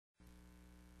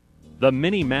The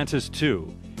Mini-Mantis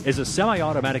 2 is a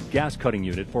semi-automatic gas cutting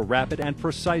unit for rapid and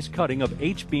precise cutting of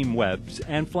H-beam webs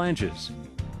and flanges.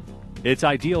 It's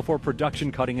ideal for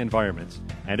production cutting environments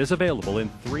and is available in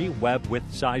 3 web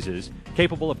width sizes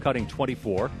capable of cutting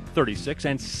 24, 36,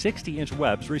 and 60-inch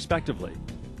webs respectively.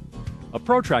 A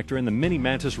protractor in the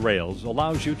Mini-Mantis rails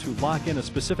allows you to lock in a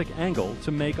specific angle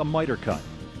to make a miter cut.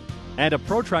 And a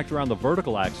protractor on the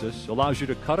vertical axis allows you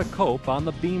to cut a cope on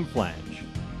the beam flange.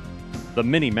 The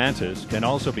Mini-Mantis can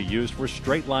also be used for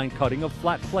straight line cutting of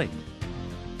flat plate.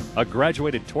 A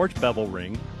graduated torch bevel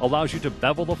ring allows you to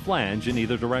bevel the flange in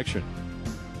either direction.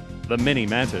 The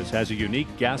Mini-Mantis has a unique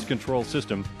gas control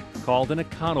system called an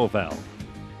Econo valve.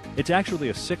 It's actually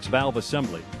a 6-valve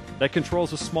assembly that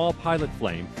controls a small pilot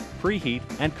flame, preheat,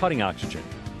 and cutting oxygen.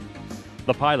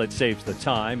 The pilot saves the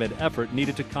time and effort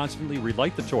needed to constantly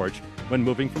relight the torch when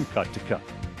moving from cut to cut.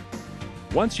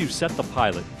 Once you've set the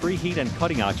pilot, preheat, and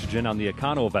cutting oxygen on the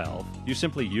Econo valve, you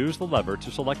simply use the lever to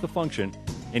select the function,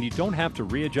 and you don't have to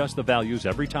readjust the values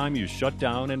every time you shut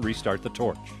down and restart the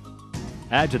torch.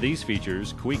 Add to these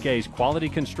features Koike's quality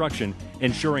construction,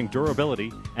 ensuring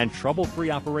durability and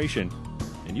trouble-free operation,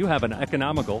 and you have an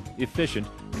economical, efficient,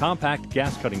 compact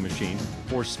gas cutting machine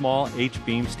for small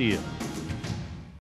H-beam steel.